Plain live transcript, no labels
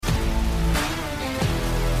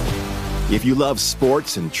If you love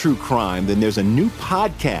sports and true crime, then there's a new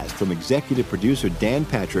podcast from executive producer Dan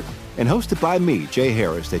Patrick and hosted by me, Jay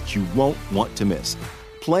Harris, that you won't want to miss.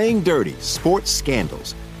 Playing Dirty: Sports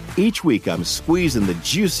Scandals. Each week, I'm squeezing the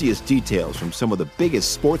juiciest details from some of the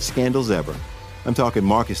biggest sports scandals ever. I'm talking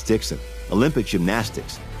Marcus Dixon, Olympic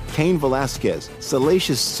gymnastics, Cain Velasquez,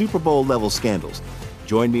 salacious Super Bowl-level scandals.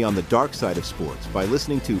 Join me on the dark side of sports by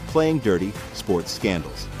listening to Playing Dirty: Sports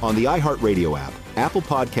Scandals on the iHeartRadio app, Apple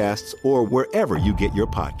Podcasts, or wherever you get your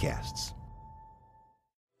podcasts.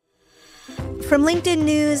 From LinkedIn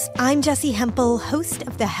News, I'm Jessie Hempel, host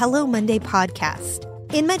of the Hello Monday podcast.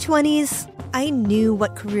 In my 20s, I knew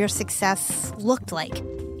what career success looked like.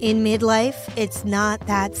 In midlife, it's not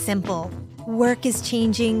that simple. Work is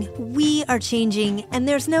changing, we are changing, and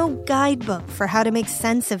there's no guidebook for how to make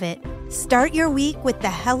sense of it. Start your week with the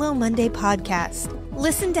Hello Monday podcast.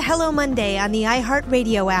 Listen to Hello Monday on the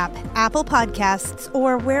iHeartRadio app, Apple Podcasts,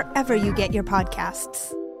 or wherever you get your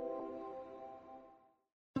podcasts.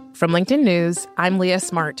 From LinkedIn News, I'm Leah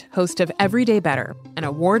Smart, host of Everyday Better, an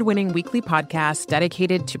award-winning weekly podcast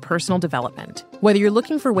dedicated to personal development. Whether you're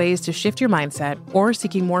looking for ways to shift your mindset or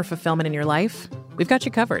seeking more fulfillment in your life, we've got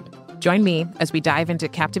you covered. Join me as we dive into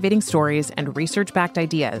captivating stories and research-backed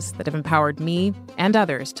ideas that have empowered me and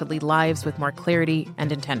others to lead lives with more clarity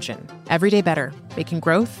and intention. Everyday Better, making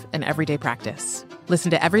growth an everyday practice. Listen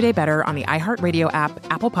to Everyday Better on the iHeartRadio app,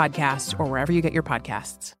 Apple Podcasts, or wherever you get your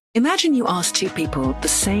podcasts. Imagine you ask two people the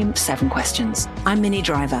same 7 questions. I'm Minnie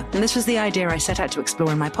Driver, and this was the idea I set out to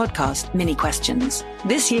explore in my podcast, Minnie Questions.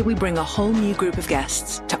 This year, we bring a whole new group of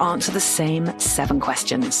guests to answer the same 7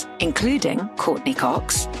 questions, including Courtney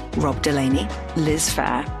Cox, Rob Delaney, Liz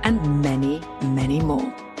Phair, and many, many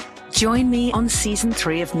more. Join me on Season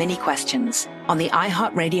 3 of Minnie Questions on the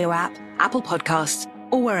iHeartRadio app, Apple Podcasts,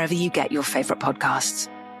 or wherever you get your favorite podcasts.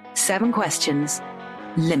 7 questions,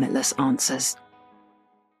 limitless answers.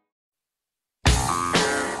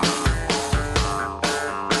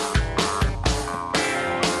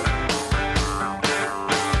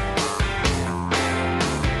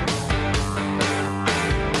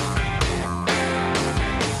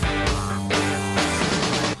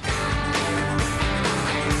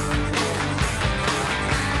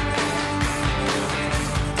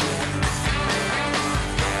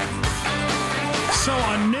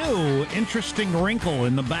 Interesting wrinkle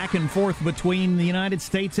in the back and forth between the United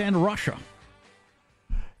States and Russia.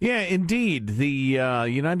 Yeah, indeed. The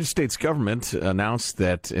United States government announced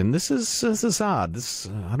that, and this is odd.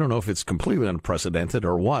 I don't know if it's completely unprecedented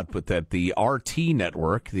or what, but that the RT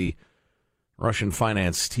network, the Russian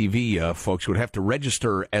finance TV folks, would have to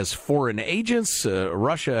register as foreign agents.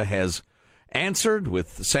 Russia has answered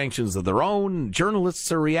with sanctions of their own. Journalists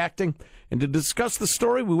are reacting. And to discuss the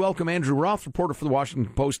story, we welcome Andrew Roth, reporter for the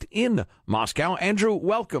Washington Post in Moscow. Andrew,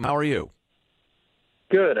 welcome. How are you?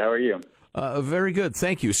 Good. How are you? Very good.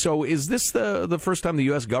 Thank you. So is this the first time the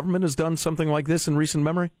U.S. government has done something like this in recent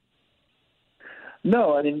memory?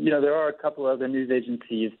 No. I mean, there are a couple other news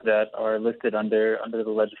agencies that are listed under the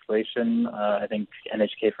legislation. I think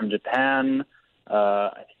NHK from Japan,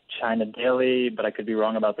 China Daily, but I could be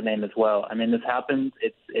wrong about the name as well. I mean, this happens.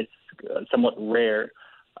 It's somewhat rare.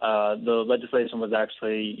 The legislation was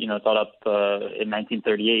actually, thought up in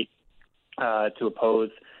 1938 to oppose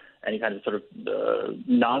any kind of sort of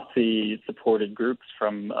Nazi-supported groups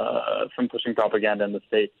from pushing propaganda in the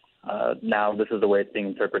States. Now this is the way it's being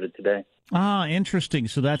interpreted today. Ah, interesting.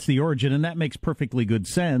 So that's the origin, and that makes perfectly good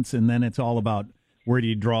sense. And then it's all about where do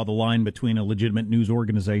you draw the line between a legitimate news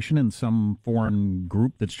organization and some foreign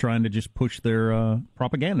group that's trying to just push their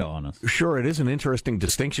propaganda on us? Sure, it is an interesting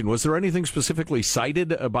distinction. Was there anything specifically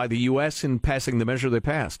cited by the U.S. in passing the measure they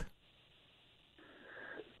passed?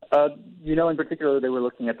 In particular, they were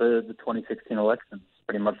looking at the 2016 elections,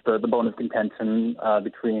 pretty much the bone of contention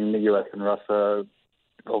between the U.S. and Russia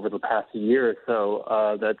over the past year or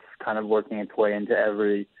so. That's kind of working its way into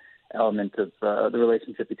every element of the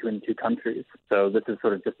relationship between the two countries. So this is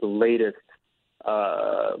sort of just the latest,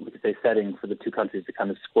 we could say, setting for the two countries to kind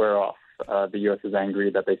of square off. The U.S. is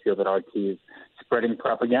angry that they feel that RT is spreading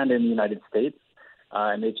propaganda in the United States,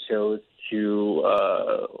 and it chose to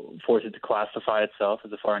force it to classify itself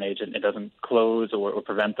as a foreign agent. It doesn't close or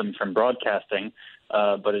prevent them from broadcasting,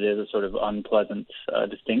 but it is a sort of unpleasant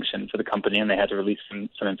distinction for the company, and they had to release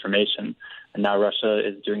some information. And now Russia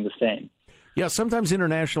is doing the same. Yeah, sometimes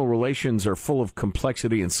international relations are full of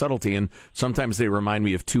complexity and subtlety, and sometimes they remind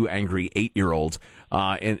me of two angry 8-year-olds.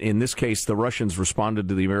 In this case, the Russians responded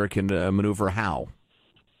to the American maneuver how?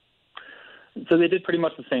 So they did pretty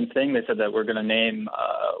much the same thing. They said that we're going to name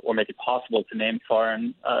or make it possible to name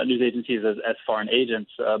foreign news agencies as foreign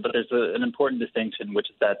agents. But there's an important distinction, which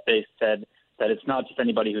is that they said that it's not just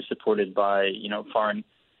anybody who's supported by, foreign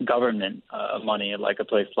government money, like a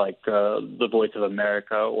place like the Voice of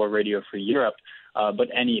America or Radio Free Europe, but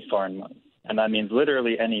any foreign money. And that means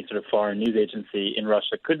literally any sort of foreign news agency in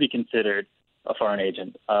Russia could be considered a foreign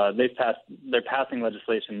agent. They're passing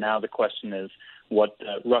legislation now. The question is what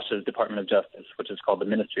Russia's Department of Justice, which is called the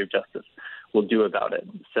Ministry of Justice, will do about it.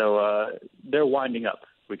 So they're winding up,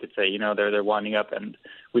 we could say. They're winding up, and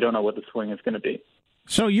we don't know what the swing is going to be.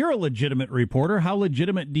 So you're a legitimate reporter. How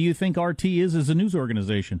legitimate do you think RT is as a news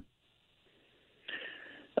organization?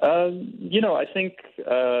 I think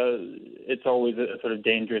it's always a sort of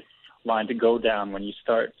dangerous line to go down when you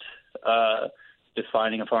start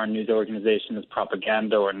defining a foreign news organization as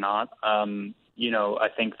propaganda or not. I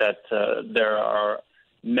think that there are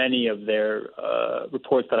many of their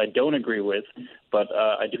reports that I don't agree with, but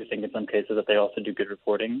I do think in some cases that they also do good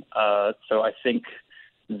reporting. So I think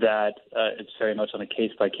that it's very much on a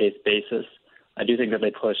case-by-case basis. I do think that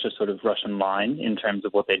they push a sort of Russian line in terms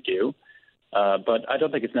of what they do. But I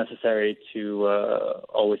don't think it's necessary to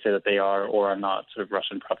always say that they are or are not sort of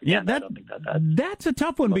Russian propaganda. Yeah, I don't think that's a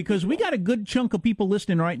tough one because we got a good chunk of people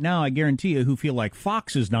listening right now, I guarantee you, who feel like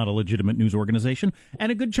Fox is not a legitimate news organization,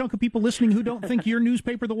 and a good chunk of people listening who don't think your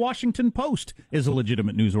newspaper, The Washington Post, is a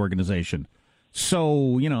legitimate news organization.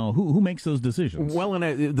 So, who makes those decisions? Well,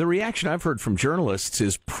 and the reaction I've heard from journalists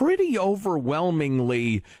is pretty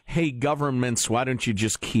overwhelmingly, hey, governments, why don't you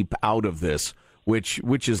just keep out of this? Which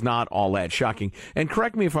is not all that shocking. And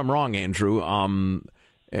correct me if I'm wrong, Andrew,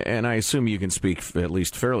 and I assume you can speak at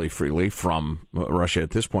least fairly freely from Russia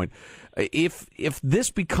at this point. If this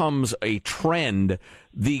becomes a trend,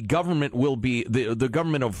 the government will be the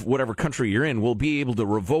government of whatever country you're in will be able to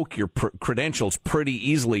revoke your credentials pretty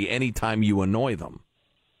easily anytime you annoy them.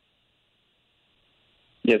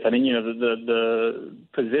 Yes, I mean, the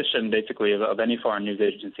position basically of any foreign news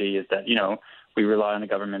agency is that we rely on the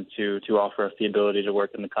government to offer us the ability to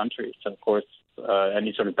work in the country. So, of course,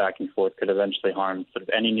 any sort of back and forth could eventually harm sort of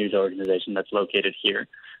any news organization that's located here.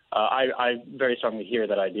 I very strongly hear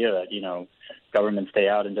that idea that, governments stay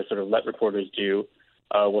out and just sort of let reporters do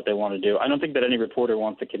what they want to do. I don't think that any reporter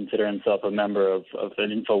wants to consider himself a member of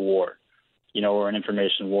an info war, or an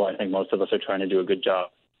information war. I think most of us are trying to do a good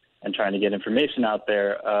job and trying to get information out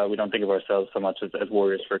there. We don't think of ourselves so much as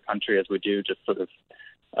warriors for a country as we do just sort of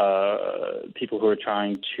people who are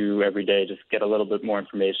trying to every day just get a little bit more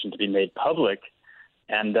information to be made public.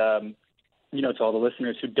 And, to all the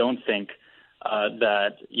listeners who don't think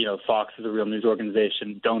that, Fox is a real news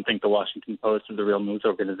organization, don't think the Washington Post is a real news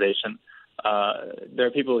organization. There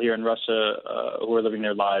are people here in Russia who are living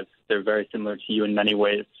their lives. They're very similar to you in many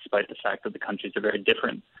ways, despite the fact that the countries are very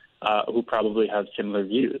different, who probably have similar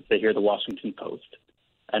views. They hear the Washington Post,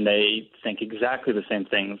 and they think exactly the same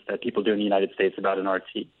things that people do in the United States about an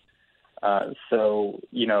RT. So,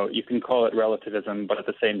 you can call it relativism, but at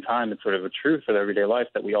the same time, it's sort of a truth of everyday life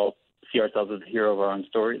that we all see ourselves as the hero of our own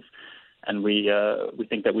stories. And we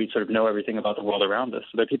think that we sort of know everything about the world around us.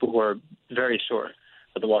 So there are people who are very sure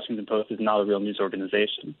that the Washington Post is not a real news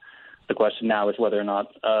organization. The question now is whether or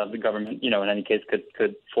not the government, in any case,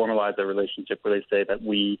 could formalize a relationship where they say that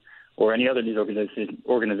we or any other news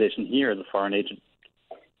organization here is a foreign agent.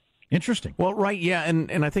 Interesting. Well, right, yeah,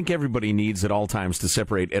 and I think everybody needs at all times to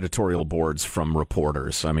separate editorial boards from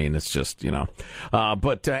reporters. I mean, it's just,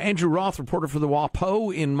 But Andrew Roth, reporter for the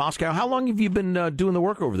WAPO in Moscow. How long have you been doing the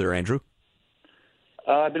work over there, Andrew?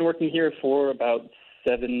 I've been working here for about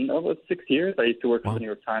 6 years. I used to work for the New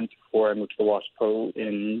York Times before I moved to the WAPO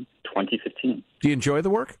in 2015. Do you enjoy the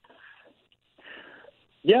work?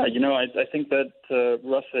 Yeah, I think that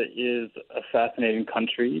Russia is a fascinating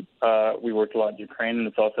country. We worked a lot in Ukraine, and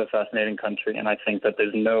it's also a fascinating country. And I think that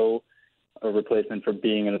there's no replacement for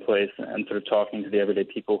being in a place and sort of talking to the everyday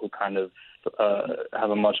people who kind of have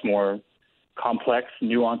a much more complex,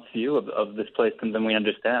 nuanced view of this place than we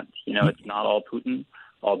understand. It's not all Putin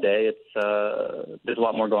all day. There's a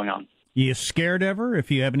lot more going on. You scared ever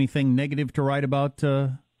if you have anything negative to write about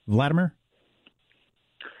Vladimir?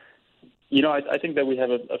 I think that we have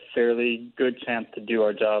a fairly good chance to do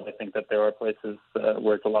our job. I think that there are places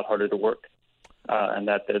where it's a lot harder to work, and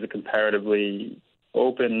that there's a comparatively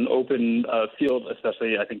open field,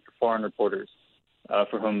 especially, I think, for foreign reporters,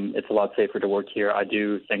 for whom it's a lot safer to work here. I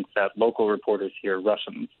do think that local reporters here,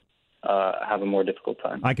 Russians, have a more difficult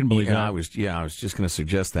time. I can believe that. I was just going to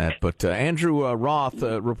suggest that. But Andrew Roth,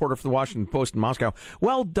 reporter for the Washington Post in Moscow.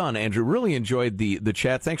 Well done, Andrew. Really enjoyed the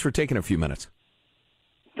chat. Thanks for taking a few minutes.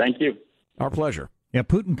 Thank you. Our pleasure. Yeah,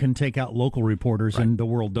 Putin can take out local reporters, and the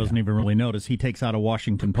world doesn't even really notice. He takes out a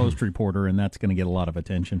Washington Post reporter, and that's going to get a lot of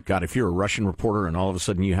attention. God, if you're a Russian reporter and all of a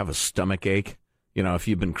sudden you have a stomach ache, if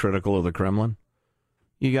you've been critical of the Kremlin,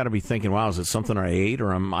 you got to be thinking, wow, is it something I ate,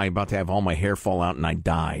 or am I about to have all my hair fall out and I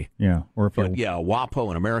die? Yeah. Or if But, a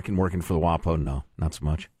WAPO, an American working for the WAPO, no, not so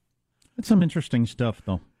much. It's some interesting stuff,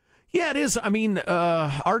 though. Yeah, it is. I mean,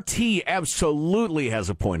 RT absolutely has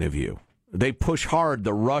a point of view. They push hard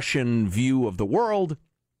the Russian view of the world,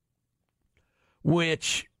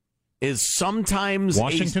 which is sometimes...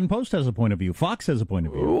 Washington Post has a point of view. Fox has a point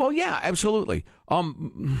of view. Well, yeah, absolutely.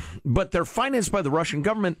 But they're financed by the Russian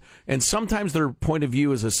government, and sometimes their point of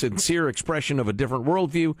view is a sincere expression of a different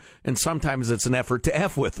worldview, and sometimes it's an effort to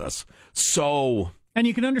F with us. So... And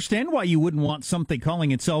you can understand why you wouldn't want something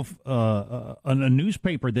calling itself a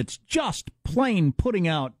newspaper that's just plain putting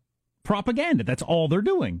out propaganda. That's all they're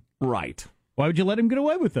doing. Right. Why would you let him get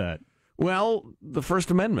away with that? Well, the First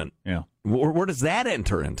Amendment. Yeah. Where does that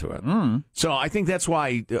enter into it? So I think that's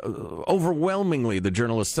why overwhelmingly the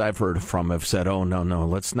journalists I've heard from have said, oh, no,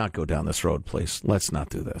 let's not go down this road, please. Let's not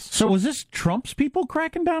do this. So was this Trump's people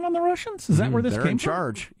cracking down on the Russians? Is that where this they're came in from?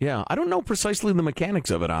 charge. Yeah. I don't know precisely the mechanics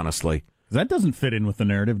of it, honestly. That doesn't fit in with the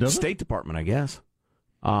narrative, does it? State Department, I guess.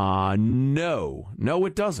 No,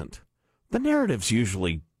 it doesn't. The narrative's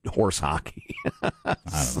usually horse hockey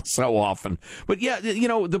so often. But yeah,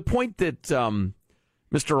 the point that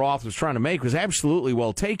Mr. Roth was trying to make was absolutely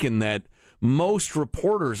well taken, that most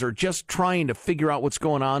reporters are just trying to figure out what's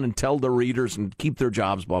going on and tell their readers and keep their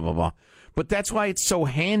jobs, blah, blah, blah. But that's why it's so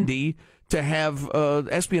handy to have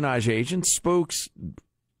espionage agents, spooks,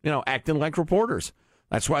 acting like reporters.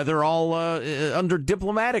 That's why they're all under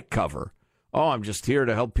diplomatic cover. Oh, I'm just here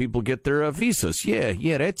to help people get their visas.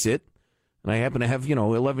 Yeah, that's it. And I happen to have,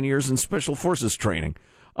 11 years in Special Forces training.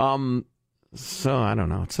 So, I don't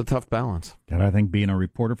know. It's a tough balance. God, I think being a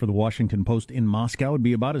reporter for the Washington Post in Moscow would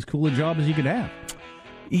be about as cool a job as you could have.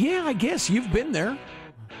 Yeah, I guess. You've been there.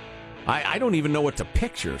 I don't even know what to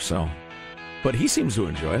picture, so. But he seems to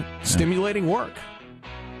enjoy it. Stimulating work.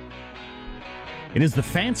 It is the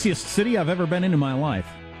fanciest city I've ever been in my life.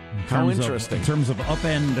 How interesting. In terms of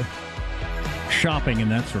upend shopping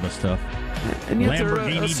and that sort of stuff. And yet they're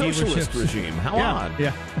a socialist regime. How odd. Yeah.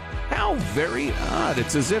 How very odd.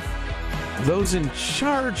 It's as if those in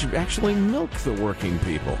charge actually milk the working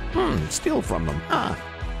people. Steal from them.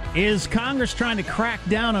 Is Congress trying to crack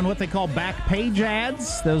down on what they call back page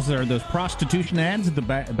ads? Those are those prostitution ads at the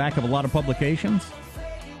back of a lot of publications.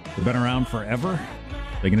 They've been around forever.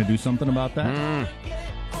 They going to do something about that?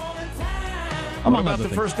 What about the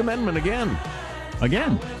First Amendment again?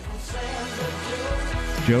 Again.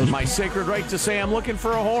 My sacred right to say I'm looking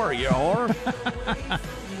for a whore, you whore.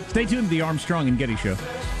 Stay tuned to the Armstrong and Getty Show.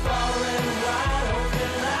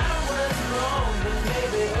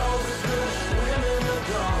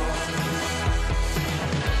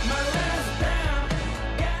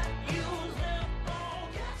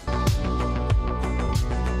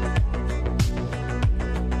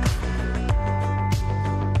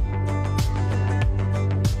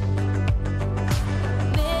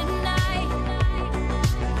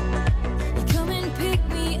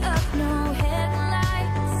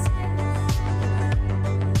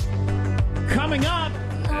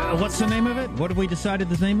 What's the name of it? What have we decided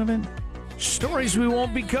the name of it? Stories we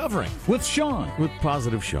won't be covering. With Sean. With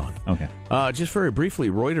Positive Sean. Okay. Just very briefly,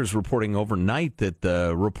 Reuters reporting overnight that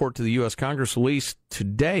the report to the U.S. Congress released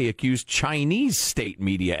today accused Chinese state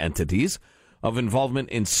media entities of involvement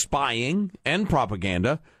in spying and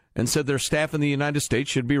propaganda and said their staff in the United States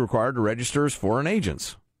should be required to register as foreign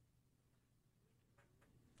agents.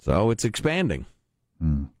 So it's expanding.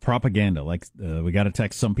 Propaganda. Like we got a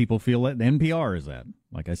text, some people feel that NPR is that.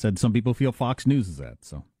 Like I said, some people feel Fox News is that.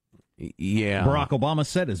 So, yeah. Barack Obama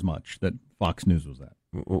said as much, that Fox News was that.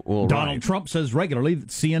 Well, Donald Trump says regularly that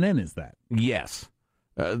CNN is that. Yes.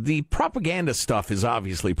 The propaganda stuff is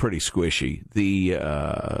obviously pretty squishy.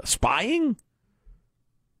 The spying?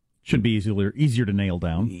 Should be easier to nail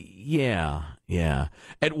down. Yeah.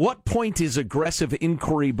 At what point is aggressive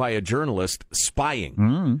inquiry by a journalist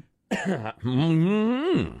spying?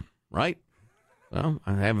 Right? Well,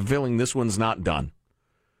 I have a feeling this one's not done.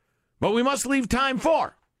 But we must leave time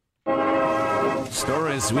for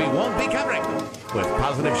stories we won't be covering with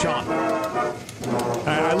Positive Sean.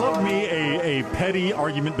 I love me a petty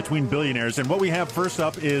argument between billionaires. And what we have first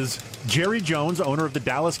up is Jerry Jones, owner of the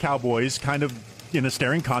Dallas Cowboys, kind of in a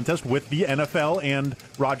staring contest with the NFL and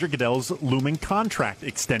Roger Goodell's looming contract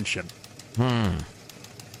extension.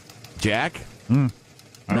 Jack? I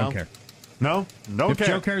don't care. No care. If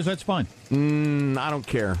Joe cares, that's fine. I don't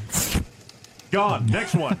care. Gone.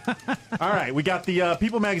 Next one. All right, we got the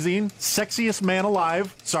People Magazine Sexiest Man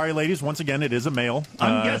Alive. Sorry, ladies. Once again, it is a male.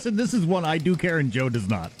 I'm guessing this is one I do care and Joe does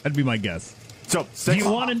not. That'd be my guess. So, do you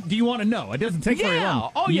want to know? It doesn't take very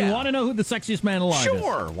long. Oh, You want to know who the sexiest man alive is?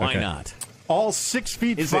 Sure, why not? All 6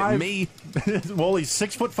 feet Is 5. it me? Well, he's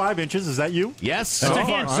 6'5". Is that you? Yes. So So far,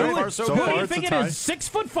 far, all so right. far, so So good. Who do you it's think a it tie. is?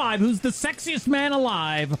 6'5", who's the sexiest man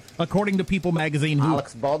alive, according to People Magazine? Who,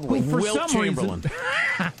 Alex Baldwin. who for Wilt some Chamberlain.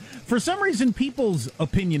 reason, for some reason, People's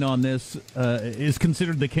opinion on this is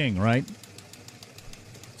considered the king, right?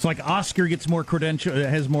 It's like Oscar gets more credential,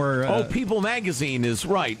 has more. People Magazine is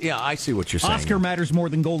right. Yeah, I see what you're saying. Oscar matters more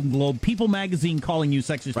than Golden Globe. People Magazine calling you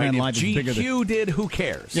sexiest right. man If alive is bigger than. GQ did, who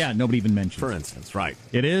cares? Yeah, nobody even mentions. For instance, right.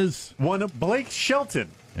 It is. One Blake Shelton,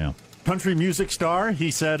 Yeah. country music star. He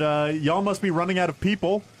said, "Y'all must be running out of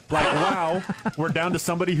people." Like, wow, we're down to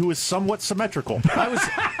somebody who is somewhat symmetrical. I was.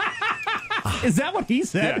 Is that what he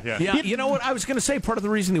said? Yeah. Yeah, you know what? I was going to say part of the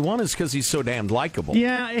reason he won is because he's so damned likable.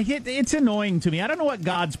 Yeah, it's annoying to me. I don't know what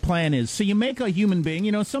God's plan is. So you make a human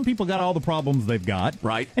being, some people got all the problems they've got.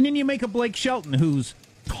 Right. And then you make a Blake Shelton who's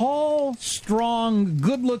tall, strong,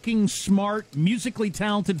 good-looking, smart, musically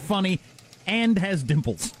talented, funny, and has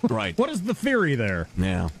dimples. Right. What is the theory there?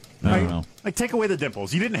 Yeah. I don't know. Like, take away the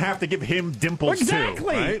dimples. You didn't have to give him dimples,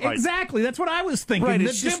 Exactly. too. Right? Like, Exactly. That's what I was thinking. Right, The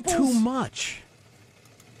it's just dimples- too much.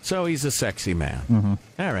 So he's a sexy man. Mm-hmm.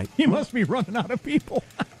 All right. He must be running out of people.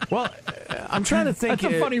 Well, I'm trying to think.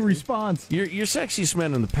 That's a funny response. Your sexiest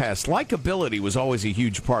men in the past, likability was always a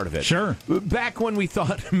huge part of it. Sure. Back when we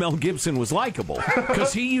thought Mel Gibson was likable,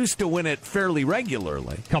 because he used to win it fairly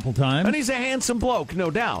regularly. Couple times. And he's a handsome bloke, no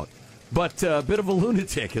doubt. But a bit of a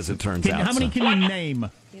lunatic, as it turns out. How many so. can you name?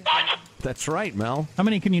 That's right, Mel. How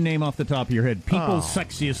many can you name off the top of your head? People's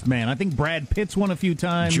sexiest man. I think Brad Pitt's won a few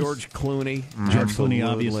times. George Clooney. George Clooney, Absolutely.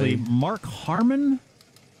 obviously. Mark Harmon.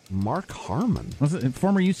 Mark Harmon. Was it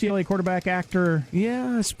former UCLA quarterback actor?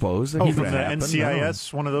 Yeah, I suppose. from the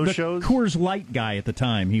NCIS, one of those The shows? Coors Light guy at the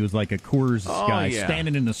time. He was like a Coors guy yeah.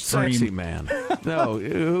 standing in the stream. Sexy man. No,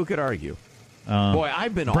 who could argue? Boy,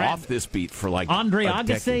 I've been off this beat for like Andre a Agassi,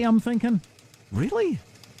 decade. I'm thinking. Really?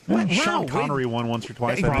 Sean Connery won once or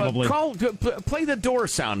twice. Hey, I think. Probably. Play the door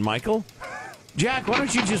sound, Michael. Jack, why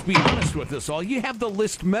don't you just be honest with us all? You have the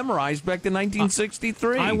list memorized back to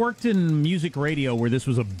 1963. I worked in music radio where this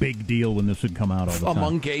was a big deal when this would come out all the time.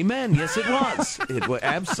 Among gay men. Yes, it was.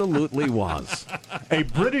 Absolutely was. A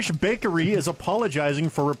British bakery is apologizing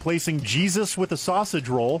for replacing Jesus with a sausage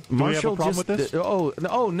roll. Do we have a problem with this? Oh,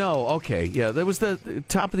 no. Okay. Yeah, that was the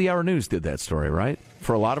top of the hour news did that story, right?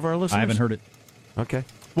 For a lot of our listeners? I haven't heard it. Okay.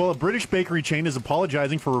 Well, a British bakery chain is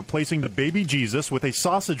apologizing for replacing the baby Jesus with a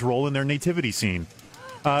sausage roll in their nativity scene.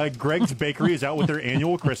 Greg's Bakery is out with their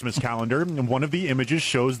annual Christmas calendar, and one of the images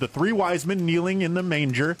shows the three wise men kneeling in the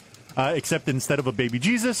manger, except instead of a baby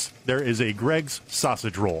Jesus, there is a Greg's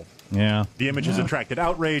sausage roll. Yeah. The image has attracted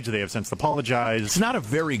outrage. They have since apologized. It's not a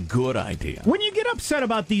very good idea. When you get upset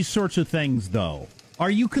about these sorts of things, though,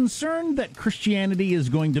 are you concerned that Christianity is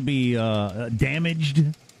going to be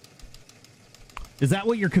damaged? Is that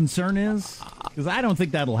what your concern is? Because I don't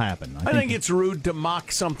think that'll happen. I think it's rude to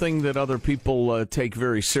mock something that other people take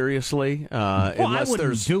very seriously, I unless wouldn't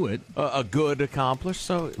there's do it. A good accomplished.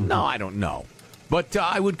 So, no, I don't know. But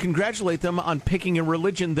I would congratulate them on picking a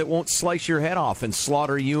religion that won't slice your head off and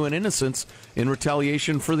slaughter you and innocents in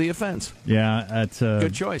retaliation for the offense. Yeah, that's a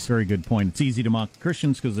Good choice. Very good point. It's easy to mock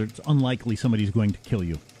Christians because it's unlikely somebody's going to kill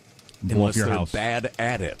you. Blow Unless up your they're house. bad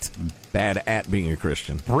at it. Bad at being a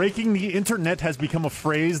Christian. Breaking the internet has become a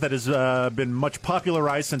phrase that has been much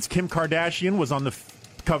popularized since Kim Kardashian was on the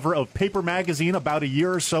cover of Paper Magazine about a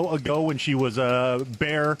year or so ago when she was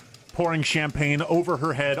bare, pouring champagne over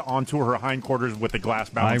her head onto her hindquarters with a glass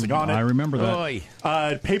balancing on it. I remember that. Oy.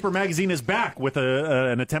 Paper Magazine is back with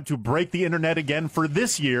an attempt to break the internet again for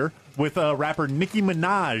this year, with rapper Nicki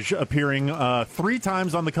Minaj appearing 3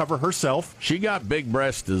 times on the cover herself. She got big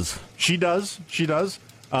breasts. She does. She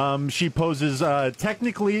poses.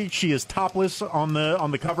 Technically, she is topless on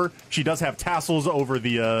the cover. She does have tassels over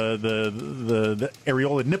the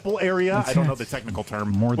areola nipple area. I don't know the technical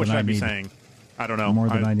term. More what than should I be need. saying? I don't know. More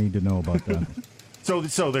than I need to know about that.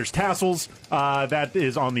 So there's tassels. That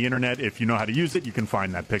is on the internet. If you know how to use it, you can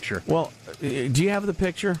find that picture. Well, do you have the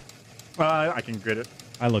picture? I can get it.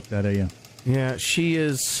 I looked at it, yeah. Yeah, she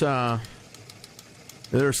is.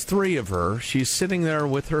 There's 3 of her. She's sitting there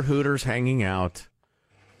with her hooters hanging out.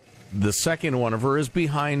 The second one of her is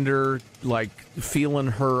behind her, like feeling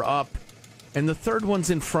her up. And the third one's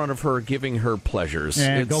in front of her, giving her pleasures.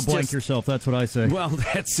 Yeah, go blank yourself. That's what I say. Well,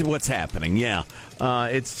 that's what's happening, yeah.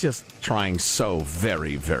 It's just trying so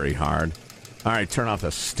very, very hard. All right, turn off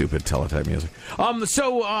the stupid teletype music.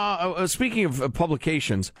 So speaking of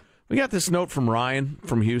publications, we got this note from Ryan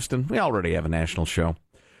from Houston. We already have a national show.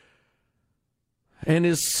 And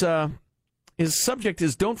his subject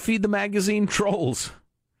is "Don't Feed the Magazine Trolls."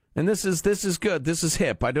 And this is good. This is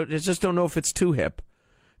hip. I just don't know if it's too hip.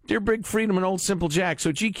 Dear Big Freedom and Old Simple Jack,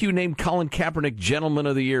 so GQ named Colin Kaepernick Gentleman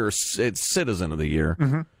of the Year, it's Citizen of the Year.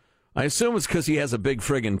 Mm-hmm. I assume it's because he has a big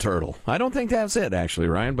friggin' turtle. I don't think that's it, actually,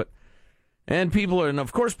 Ryan, but... And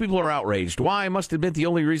of course people are outraged. Why? I must admit the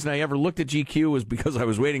only reason I ever looked at GQ was because I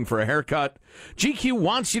was waiting for a haircut. GQ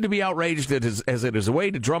wants you to be outraged as it is a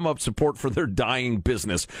way to drum up support for their dying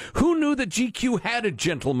business. Who knew that GQ had a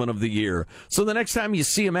Gentleman of the Year? So the next time you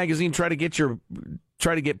see a magazine try to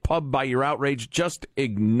get pubbed by your outrage, just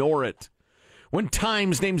ignore it. When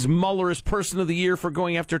Times names Mueller as Person of the Year for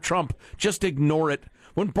going after Trump, just ignore it.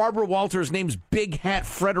 When Barbara Walters names Big Hat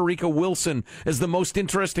Frederica Wilson as the most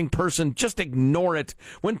interesting person, just ignore it.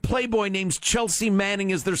 When Playboy names Chelsea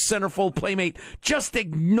Manning as their centerfold playmate, just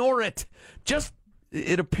ignore it.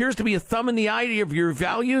 It appears to be a thumb in the eye of your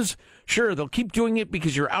values. Sure, they'll keep doing it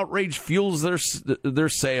because your outrage fuels their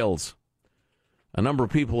sales. A number of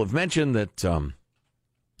people have mentioned that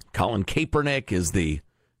Colin Kaepernick is the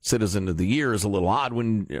Citizen of the Year. Is a little odd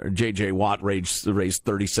when J.J. Watt raised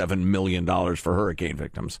 $37 million for hurricane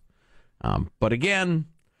victims. But again,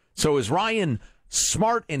 so is Ryan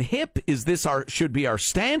smart and hip? Is this should be our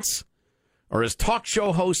stance? Or as talk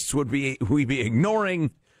show hosts would we be ignoring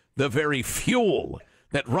the very fuel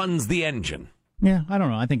that runs the engine? Yeah, I don't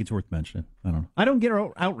know. I think it's worth mentioning. I don't know. I don't get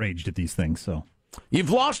outraged at these things, so... You've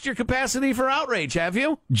lost your capacity for outrage, have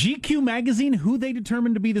you? GQ magazine, who they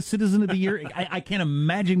determined to be the Citizen of the Year, I can't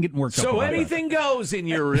imagine getting worked up. So anything goes in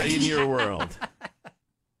your world.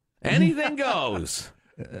 Anything goes.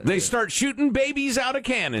 They start shooting babies out of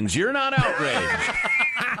cannons. You're not outraged.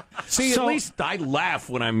 See, at least I laugh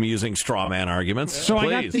when I'm using straw man arguments. So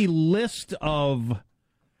Please. I got the list of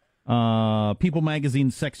People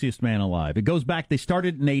Magazine's Sexiest Man Alive. It goes back, they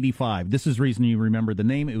started in 85. This is the reason you remember the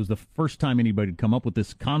name. It was the first time anybody had come up with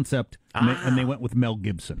this concept, and they went with Mel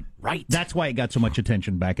Gibson. Right. That's why it got so much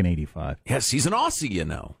attention back in 85. Yes, he's an Aussie, you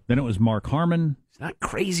know. Then it was Mark Harmon. He's not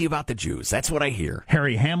crazy about the Jews. That's what I hear.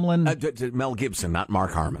 Harry Hamlin. Mel Gibson, not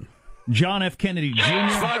Mark Harmon. John F. Kennedy Jr.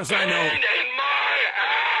 As far as I know.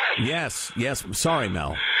 Yes. Sorry,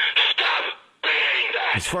 Mel.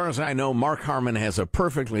 As far as I know, Mark Harmon has a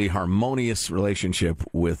perfectly harmonious relationship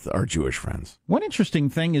with our Jewish friends. One interesting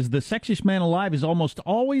thing is the sexiest man alive is almost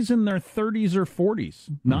always in their 30s or 40s,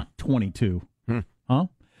 not 22. Huh?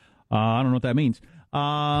 I don't know what that means.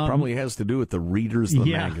 Probably has to do with the readers of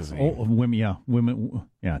the magazine. Women.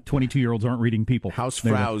 22-year-olds aren't reading People.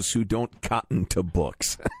 Housefrows who don't cotton to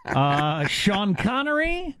books. Sean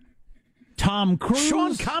Connery, Tom Cruise.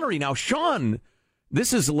 Sean Connery. Now, Sean...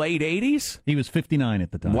 This is late 80s? He was 59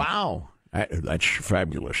 at the time. Wow. That's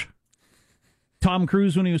fabulous. Tom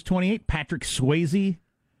Cruise when he was 28. Patrick Swayze.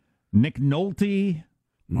 Nick Nolte.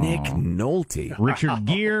 Nolte. Richard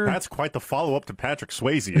Gere. That's quite the follow-up to Patrick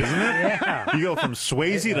Swayze, isn't it? Yeah. You go from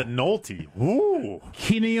Swayze to Nolte. Ooh.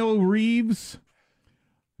 Keanu Reeves.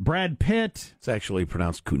 Brad Pitt. It's actually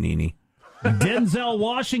pronounced Kunini. Denzel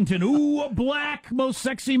Washington, a black, most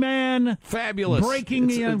sexy man. Fabulous. Breaking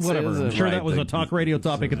whatever. I'm sure that was a talk radio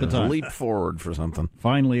topic at the time. Leap forward for something.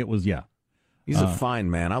 Finally, it was, He's a fine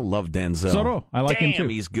man. I love Denzel. So do I. Like him, too.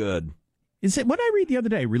 He's good. Is it, what did I read the other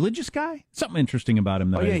day? Religious guy? Something interesting about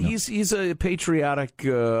him. He's a patriotic,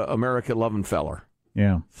 America-loving feller.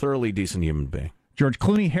 Yeah. Thoroughly decent human being. George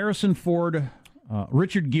Clooney, Harrison Ford,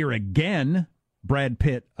 Richard Gere again, Brad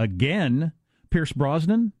Pitt again, Pierce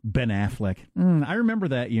Brosnan, Ben Affleck. I remember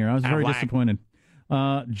that year. I was very disappointed.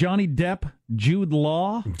 Johnny Depp, Jude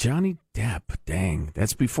Law. Johnny Depp, dang.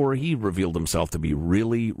 That's before he revealed himself to be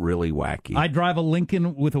really, really wacky. I drive a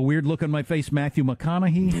Lincoln with a weird look on my face, Matthew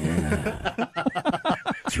McConaughey. Yeah.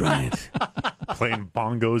 That's right. Playing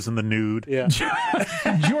bongos in the nude. Yeah.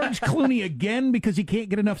 George Clooney again because he can't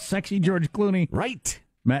get enough sexy George Clooney. Right.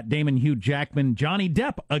 Matt Damon, Hugh Jackman, Johnny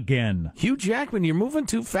Depp again. Hugh Jackman, you're moving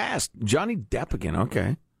too fast. Johnny Depp again,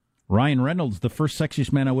 okay. Ryan Reynolds, the first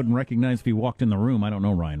sexiest man I wouldn't recognize if he walked in the room. I don't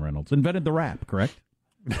know Ryan Reynolds. Invented the rap, correct?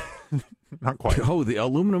 Not quite. Oh, the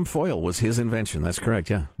aluminum foil was his invention. That's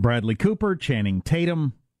correct, yeah. Bradley Cooper, Channing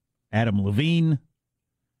Tatum, Adam Levine,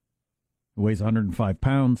 who weighs 105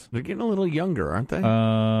 pounds. They're getting a little younger, aren't they?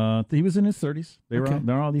 He was in his 30s.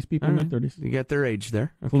 They're all these people in their 30s. You got their age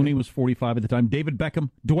there. Okay. Clooney was 45 at the time. David Beckham,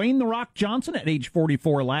 Dwayne "The Rock" Johnson at age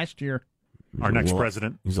 44 last year. Our next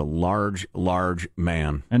president. He's a large, large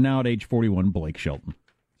man. And now at age 41, Blake Shelton.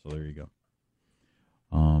 So there you go.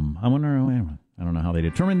 I wonder. I don't know how they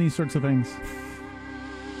determine these sorts of things.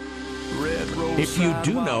 If you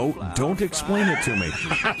do know, don't explain it to me.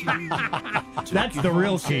 That's the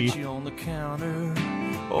real key.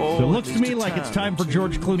 So it looks to me like it's time for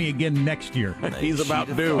George Clooney again next year. He's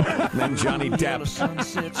about due. And then Johnny Depp.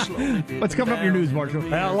 What's coming up in your news, Marshall?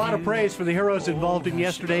 A lot of praise for the heroes involved in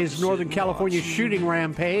yesterday's Northern California shooting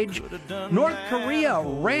rampage. North Korea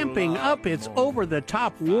ramping up its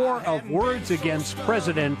over-the-top war of words against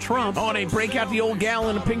President Trump. Oh, and they break out the old gal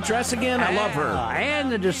in a pink dress again? I love her. And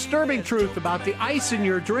the disturbing truth about the ice in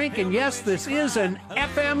your drink. And yes, this is an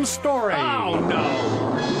FM story. Oh,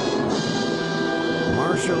 no.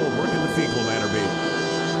 Marshall, working the fecal matter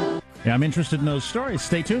beat. Yeah, I'm interested in those stories.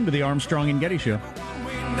 Stay tuned to the Armstrong and Getty Show.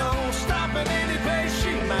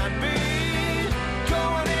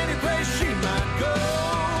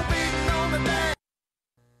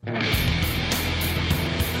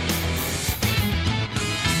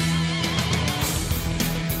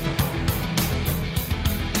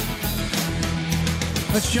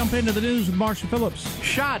 Let's jump into the news with Marshall Phillips.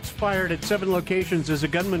 Shots fired at 7 locations as a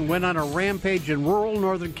gunman went on a rampage in rural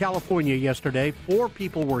Northern California yesterday. 4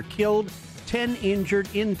 people were killed, 10 injured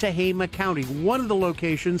in Tehama County. One of the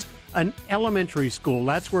locations, an elementary school.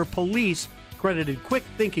 That's where police credited quick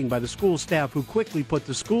thinking by the school staff, who quickly put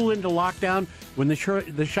the school into lockdown when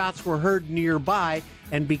the shots were heard nearby.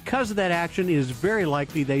 And because of that action, it is very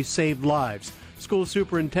likely they saved lives. School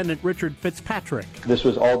Superintendent Richard Fitzpatrick. This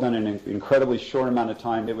was all done in an incredibly short amount of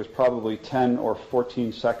time. It was probably 10 or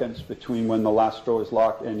 14 seconds between when the last door was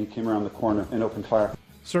locked and he came around the corner and opened fire.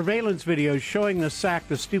 Surveillance videos showing the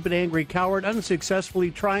stupid, angry coward, unsuccessfully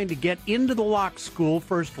trying to get into the locked school,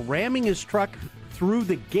 first ramming his truck through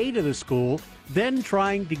the gate of the school, then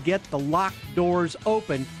trying to get the locked doors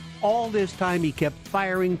open. All this time, he kept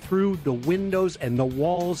firing through the windows and the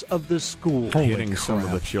walls of the school. Hitting some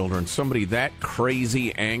of the children. Somebody that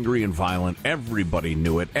crazy, angry, and violent. Everybody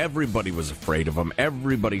knew it. Everybody was afraid of him.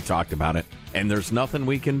 Everybody talked about it. And there's nothing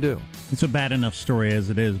we can do. It's a bad enough story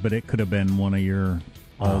as it is, but it could have been one of your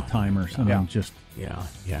all-timers. I mean,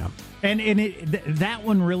 Yeah. And that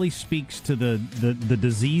one really speaks to the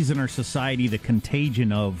disease in our society, the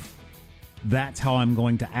contagion of that's how I'm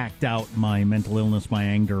going to act out my mental illness, my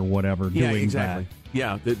anger, whatever, doing exactly. that.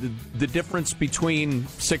 Yeah, the difference between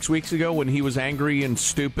 6 weeks ago when he was angry and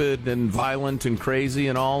stupid and violent and crazy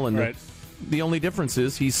and all, and right. The only difference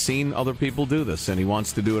is he's seen other people do this, and he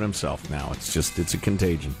wants to do it himself now. It's a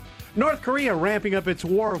contagion. North Korea ramping up its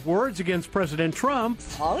war of words against President Trump.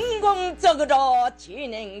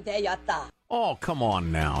 Oh, come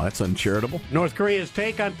on now. That's uncharitable. North Korea's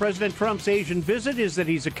take on President Trump's Asian visit is that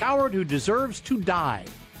he's a coward who deserves to die.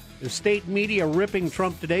 The state media ripping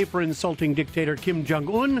Trump today for insulting dictator Kim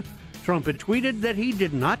Jong-un. Trump had tweeted that he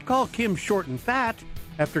did not call Kim short and fat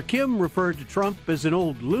after Kim referred to Trump as an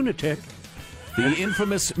old lunatic. The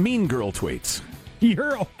infamous Mean Girl tweets.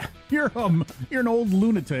 You're an old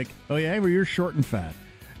lunatic. Oh yeah, well, you're short and fat.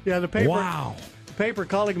 Yeah, the paper. Wow. The paper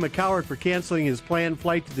calling him a coward for canceling his planned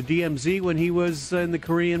flight to the DMZ when he was in the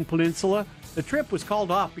Korean Peninsula. The trip was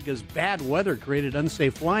called off because bad weather created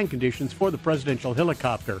unsafe flying conditions for the presidential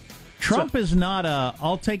helicopter. Trump is not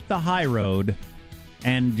I'll take the high road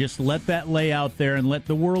and just let that lay out there and let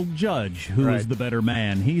the world judge who is the better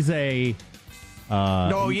man. He's a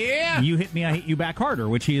you hit me, I hit you back harder,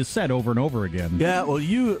 which he has said over and over again. Yeah, well,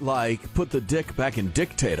 you, put the dick back in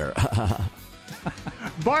dictator.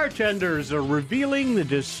 Bartenders are revealing the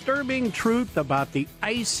disturbing truth about the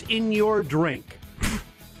ice in your drink.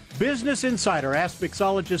 Business Insider asked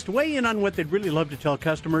mixologists to weigh in on what they'd really love to tell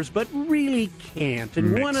customers, but really can't.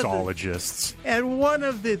 And Mixologists. one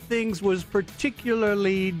of the things was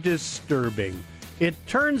particularly disturbing. It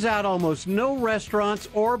turns out almost no restaurants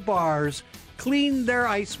or bars clean their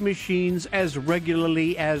ice machines as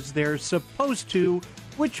regularly as they're supposed to,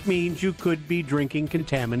 which means you could be drinking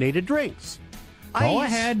contaminated drinks. Go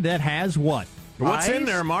ahead, that has what? What's Ice? in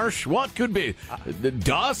there, Marsh? What could be?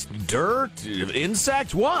 Dust, dirt,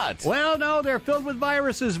 insects, what? Well, no, they're filled with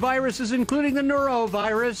viruses. Viruses including the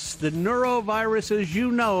neurovirus. The neurovirus, as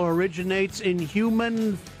you know, originates in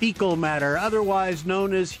human fecal matter, otherwise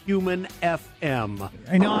known as human FM.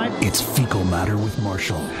 It's Fecal Matter with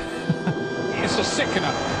Marshall. It's a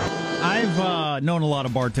sickener. I've known a lot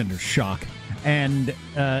of bartenders, shock, and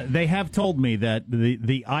they have told me that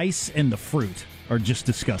the ice and the fruit are just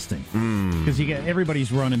disgusting because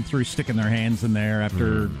everybody's running through, sticking their hands in there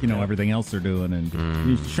after everything else they're doing.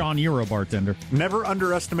 And Sean, you're a bartender. Never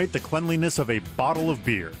underestimate the cleanliness of a bottle of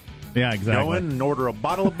beer. Yeah, exactly. Go in and order a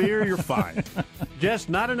bottle of beer, you're fine. Just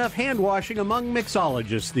not enough hand washing among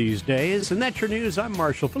mixologists these days. And that's your news. I'm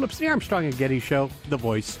Marshall Phillips, the Armstrong and Getty Show, the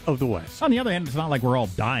voice of the West. On the other hand, it's not like we're all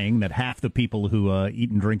dying, that half the people who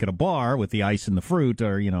eat and drink at a bar with the ice and the fruit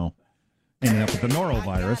are, ending up with the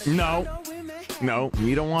norovirus. No,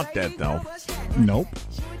 you don't want that, though. Nope.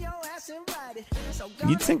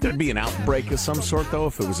 You'd think there'd be an outbreak of some sort, though,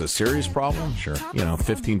 if it was a serious problem. Sure.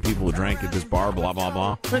 15 people who drank at this bar, blah, blah,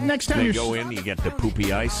 blah. But next time you go in, you get the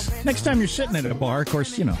poopy ice. Next time you're sitting at a bar, of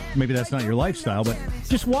course, maybe that's not your lifestyle, but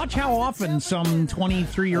just watch how often some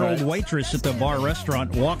 23-year-old waitress at the bar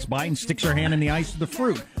restaurant walks by and sticks her hand in the ice of the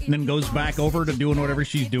fruit and then goes back over to doing whatever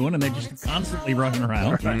she's doing, and they're just constantly running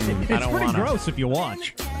around. It's pretty gross if you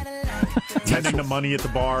watch. Tending to money at the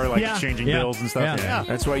bar, exchanging bills and stuff. Yeah.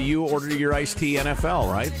 That's why you order your iced tea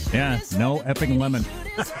NFL, right? Yeah, no effing lemon.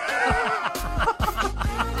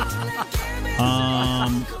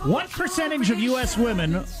 What percentage of U.S.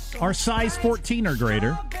 women are size 14 or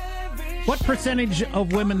greater? What percentage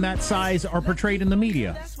of women that size are portrayed in the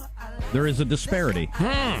media? There is a disparity,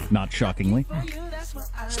 not shockingly.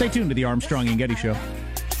 Stay tuned to the Armstrong and Getty Show.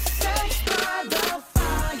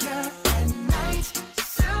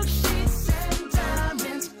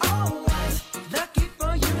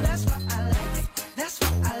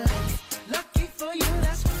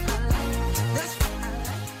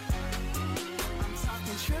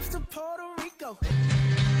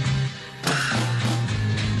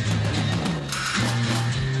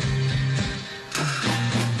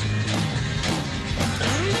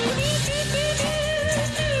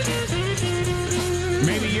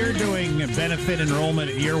 Benefit enrollment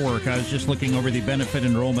at your work. I was just looking over the benefit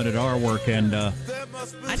enrollment at our work, and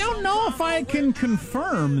I don't know if I can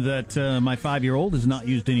confirm that my 5-year-old has not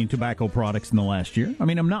used any tobacco products in the last year. I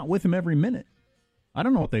mean, I'm not with him every minute. I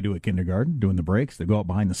don't know what they do at kindergarten, doing the breaks. They go out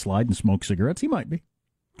behind the slide and smoke cigarettes. He might be.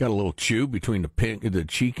 Got a little chew between the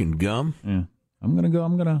cheek and gum. Yeah. I'm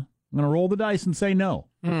gonna roll the dice and say no.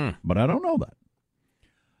 But I don't know that.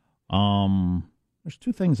 There's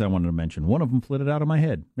two things I wanted to mention. One of them flitted out of my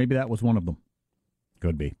head. Maybe that was one of them.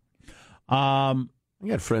 Could be. I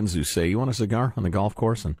got friends who say, "You want a cigar on the golf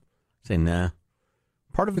course?" And I say, "Nah."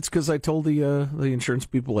 Part of it's because I told the insurance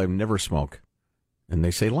people I never smoke, and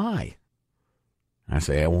they say, "Lie." I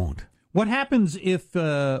say, "I won't." What happens if?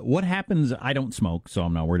 I don't smoke, so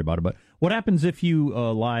I'm not worried about it. But what happens if you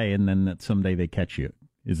lie and then that someday they catch you?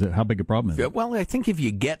 How big a problem is it? Well, I think if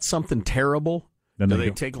you get something terrible. Do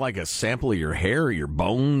they take like a sample of your hair or your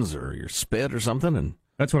bones or your spit or something? And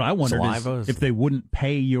that's what I wondered, if they wouldn't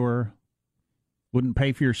pay for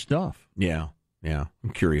your stuff. Yeah.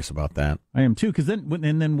 I'm curious about that. I am too, because then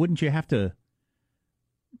wouldn't you have to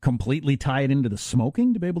completely tie it into the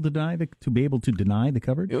smoking to be able to deny the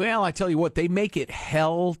coverage? Well, I tell you what, they make it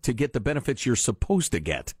hell to get the benefits you're supposed to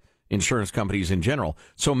get. Insurance companies in general.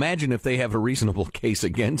 So imagine if they have a reasonable case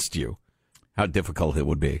against you. How difficult it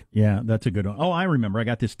would be. Yeah, that's a good one. Oh, I remember. I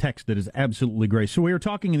got this text that is absolutely great. So we were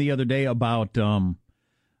talking the other day about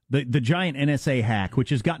the giant NSA hack, which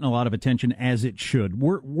has gotten a lot of attention, as it should.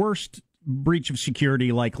 Worst breach of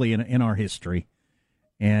security likely in our history.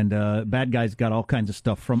 And bad guys got all kinds of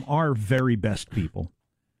stuff from our very best people.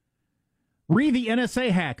 Read the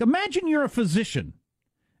NSA hack. Imagine you're a physician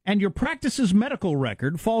and your practice's medical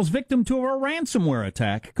record falls victim to a ransomware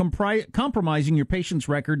attack compromising your patient's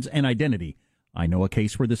records and identity. I know a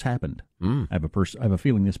case where this happened. I have a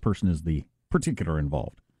feeling this person is the particular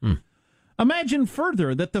involved. Imagine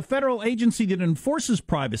further that the federal agency that enforces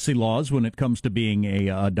privacy laws when it comes to being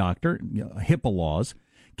a doctor, HIPAA laws,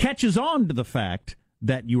 catches on to the fact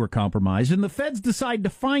that you are compromised, and the feds decide to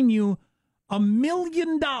fine you $1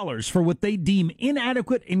 million for what they deem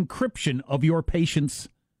inadequate encryption of your patient's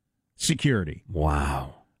security.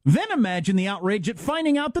 Wow. Then imagine the outrage at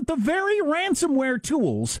finding out that the very ransomware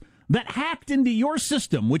tools that hacked into your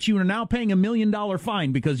system, which you are now paying $1 million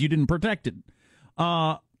fine because you didn't protect it,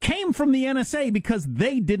 came from the NSA because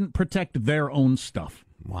they didn't protect their own stuff.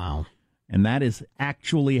 Wow. And that is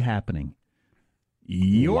actually happening.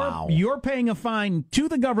 You're paying a fine to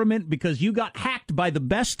the government because you got hacked by the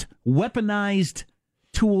best weaponized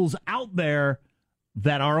tools out there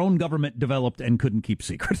that our own government developed and couldn't keep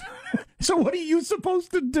secret. So what are you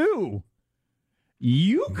supposed to do?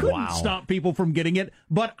 You couldn't stop people from getting it,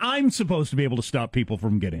 but I'm supposed to be able to stop people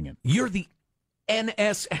from getting it. You're the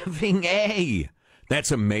NSFA.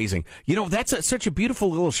 That's amazing. That's such a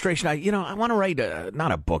beautiful illustration. I want to write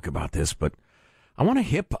not a book about this, but I want to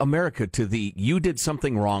hip America to the "you did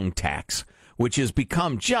something wrong" tax, which has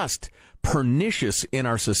become just pernicious in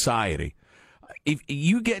our society. If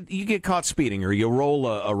you get caught speeding or you roll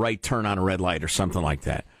a right turn on a red light or something like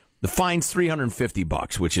that, The fine's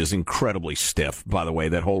 $350, which is incredibly stiff, by the way,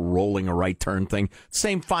 that whole rolling a right turn thing.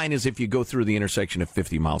 Same fine as if you go through the intersection at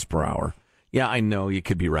 50 miles per hour. Yeah, I know you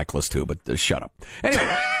could be reckless too, but shut up.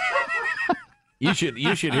 Anyway, you should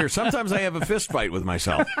hear. Sometimes I have a fist fight with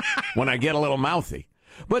myself when I get a little mouthy.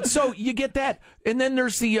 But so you get that. And then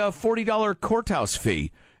there's the $40 courthouse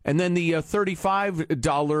fee, and then the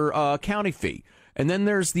 $35 county fee. And then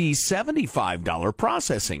there's the $75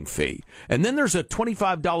 processing fee. And then there's a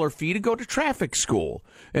 $25 fee to go to traffic school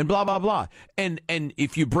and blah, blah, blah. And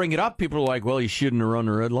if you bring it up, people are like, well, you shouldn't have run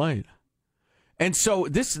a red light. And so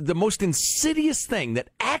the most insidious thing that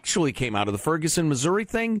actually came out of the Ferguson, Missouri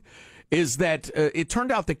thing is that it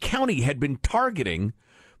turned out the county had been targeting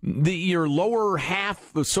your lower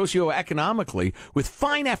half socioeconomically with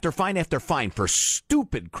fine after fine after fine for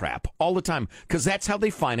stupid crap all the time, because that's how they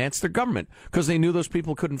finance their government, because they knew those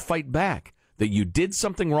people couldn't fight back, that you did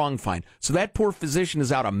something wrong, fine. So that poor physician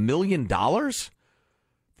is out $1 million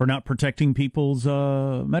for not protecting people's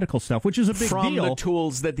medical stuff, which is a big deal. From the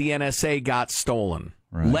tools that the NSA got stolen,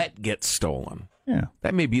 let get stolen. Yeah,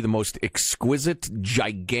 that may be the most exquisite,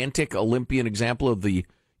 gigantic Olympian example of the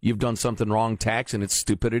you've done something wrong tax and its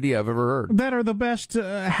stupidity I've ever heard. That are the best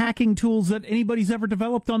hacking tools that anybody's ever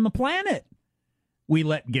developed on the planet. We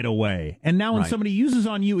let get away. And now when somebody uses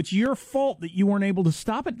on you, it's your fault that you weren't able to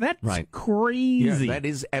stop it. That's crazy. Yeah, that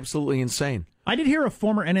is absolutely insane. I did hear a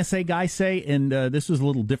former NSA guy say, and this was a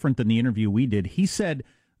little different than the interview we did, he said,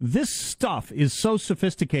 this stuff is so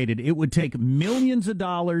sophisticated, it would take millions of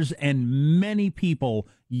dollars and many people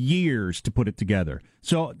years to put it together.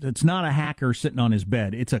 So it's not a hacker sitting on his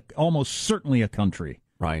bed. It's almost certainly a country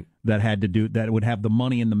that had to do that, would have the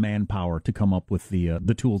money and the manpower to come up with the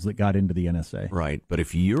tools that got into the NSA. Right, but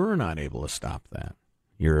if you're not able to stop that,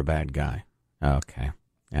 you're a bad guy. Okay.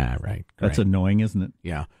 Yeah, right. Great. That's annoying, isn't it?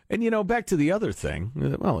 Yeah. And, back to the other thing.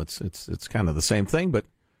 Well, it's kind of the same thing, but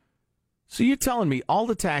so you're telling me all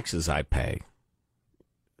the taxes I pay,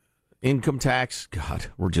 income tax, God,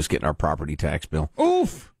 we're just getting our property tax bill.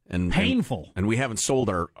 Oof! And painful. And we haven't sold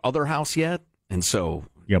our other house yet, and so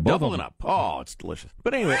doubling up. Oh, it's delicious.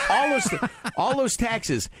 But anyway, all those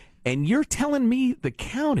taxes, and you're telling me the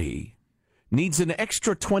county needs an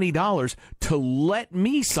extra $20 to let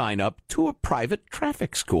me sign up to a private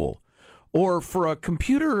traffic school, or for a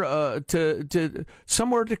computer to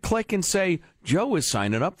somewhere to click and say, Joe is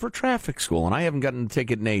signing up for traffic school. And I haven't gotten a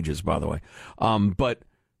ticket in ages, by the way. But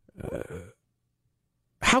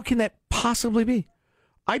how can that possibly be?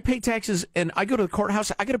 I pay taxes and I go to the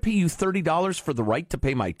courthouse. I got to pay you $30 for the right to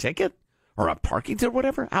pay my ticket or a parking ticket or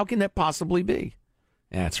whatever. How can that possibly be?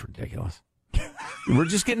 That's ridiculous. We're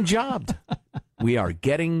just getting jobbed. We are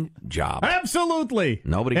getting jobbed. Absolutely.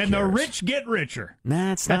 Nobody cares. And the rich get richer.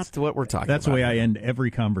 That's not what we're talking about. That's the way I end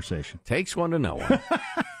every conversation. Takes one to know one.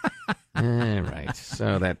 All right.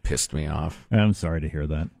 So that pissed me off. I'm sorry to hear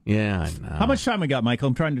that. Yeah, I know. How much time we got, Michael?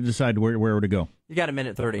 I'm trying to decide where to go. You got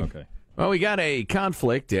 1:30. Okay. Well, we got a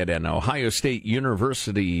conflict at an Ohio State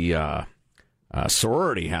University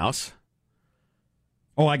sorority house.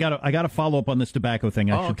 Oh, I got to follow up on this tobacco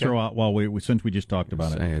thing. I should throw out since we just talked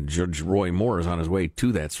about it. Judge Roy Moore is on his way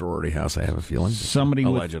to that sorority house, I have a feeling.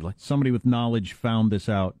 Allegedly. Somebody with knowledge found this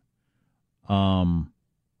out. Stephen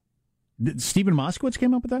Moskowitz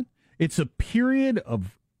came up with that? It's a period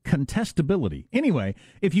of contestability. Anyway,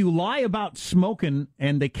 if you lie about smoking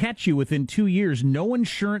and they catch you within 2 years, no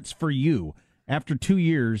insurance for you. After 2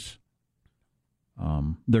 years,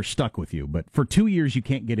 they're stuck with you. But for 2 years, you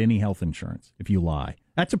can't get any health insurance if you lie.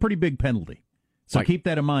 That's a pretty big penalty. So keep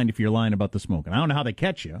that in mind if you're lying about the smoking. I don't know how they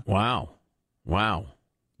catch you. Wow.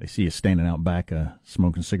 They see you standing out back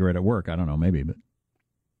smoking a cigarette at work. I don't know, maybe. But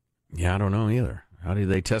yeah, I don't know either. How do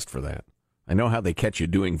they test for that? I know how they catch you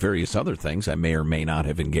doing various other things I may or may not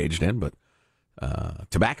have engaged in, but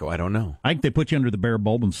tobacco, I don't know. I think they put you under the bare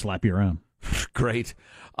bulb and slap you around. Great.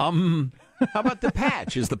 How about the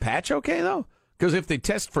patch? Is the patch okay, though? Because if they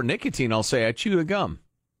test for nicotine, I'll say I chew the gum.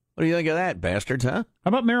 What do you think of that, bastards, huh? How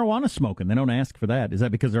about marijuana smoking? They don't ask for that. Is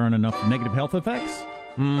that because there aren't enough negative health effects?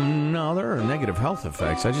 No, there are negative health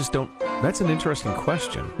effects. I just don't. That's an interesting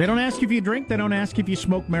question. They don't ask if you drink. They don't ask if you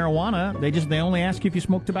smoke marijuana. They only ask if you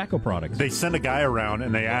smoke tobacco products. They send a guy around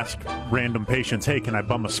and they ask random patients, hey, can I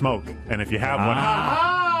bum a smoke? And if you have one...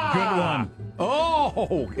 Good one.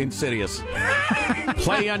 Oh, insidious.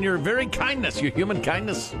 Play on your very kindness, your human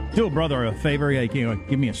kindness. Do a brother a favor.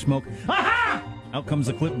 Give me a smoke. Aha! Out comes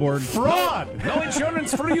the clipboard. Fraud! No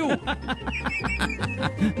insurance for you.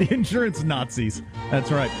 The insurance Nazis.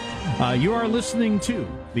 That's right. You are listening to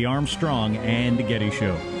the Armstrong and Getty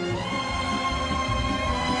Show.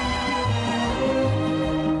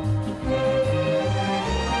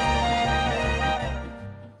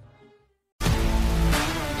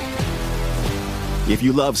 If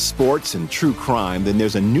you love sports and true crime, then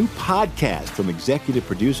there's a new podcast from executive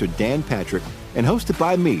producer Dan Patrick and hosted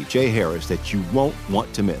by me, Jay Harris, that you won't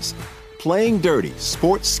want to miss. Playing Dirty: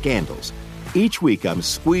 Sports Scandals. Each week, I'm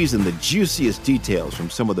squeezing the juiciest details from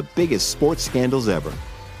some of the biggest sports scandals ever.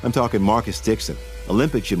 I'm talking Marcus Dixon,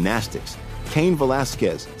 Olympic gymnastics, Cain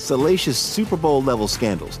Velasquez, salacious Super Bowl-level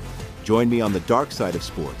scandals. Join me on the dark side of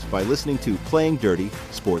sports by listening to Playing Dirty: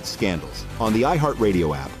 Sports Scandals on the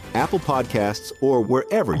iHeartRadio app, Apple Podcasts, or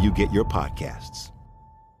wherever you get your podcasts.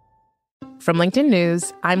 From LinkedIn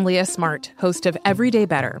News, I'm Leah Smart, host of Everyday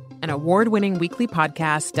Better, an award-winning weekly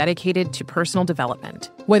podcast dedicated to personal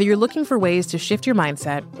development. Whether you're looking for ways to shift your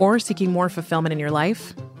mindset or seeking more fulfillment in your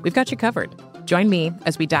life, we've got you covered. Join me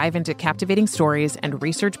as we dive into captivating stories and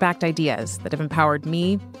research-backed ideas that have empowered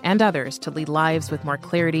me and others to lead lives with more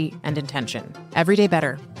clarity and intention. Everyday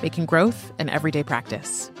Better, making growth an everyday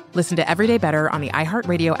practice. Listen to Everyday Better on the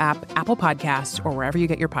iHeartRadio app, Apple Podcasts, or wherever you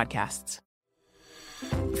get your podcasts.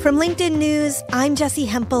 From LinkedIn News, I'm Jessie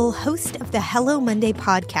Hempel, host of the Hello Monday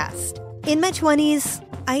podcast. In my 20s,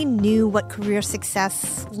 I knew what career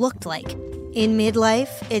success looked like. In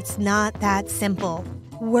midlife, it's not that simple.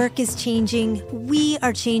 Work is changing, we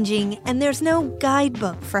are changing, and there's no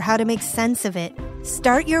guidebook for how to make sense of it.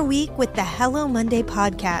 Start your week with the Hello Monday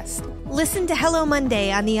podcast. Listen to Hello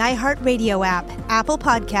Monday on the iHeartRadio app, Apple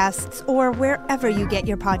Podcasts, or wherever you get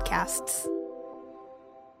your podcasts.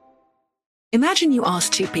 Imagine you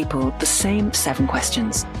ask two people the same 7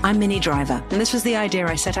 questions. I'm Minnie Driver, and this was the idea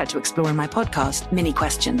I set out to explore in my podcast, Mini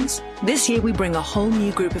Questions. This year, we bring a whole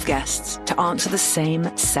new group of guests to answer the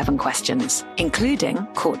same 7 questions, including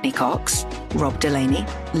Courtney Cox, Rob Delaney,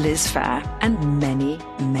 Liz Phair, and many,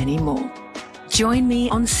 many more. Join me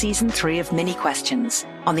on Season 3 of Mini Questions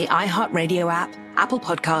on the iHeartRadio app, Apple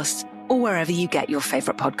Podcasts, or wherever you get your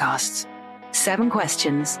favorite podcasts. 7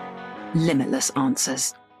 questions, limitless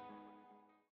answers.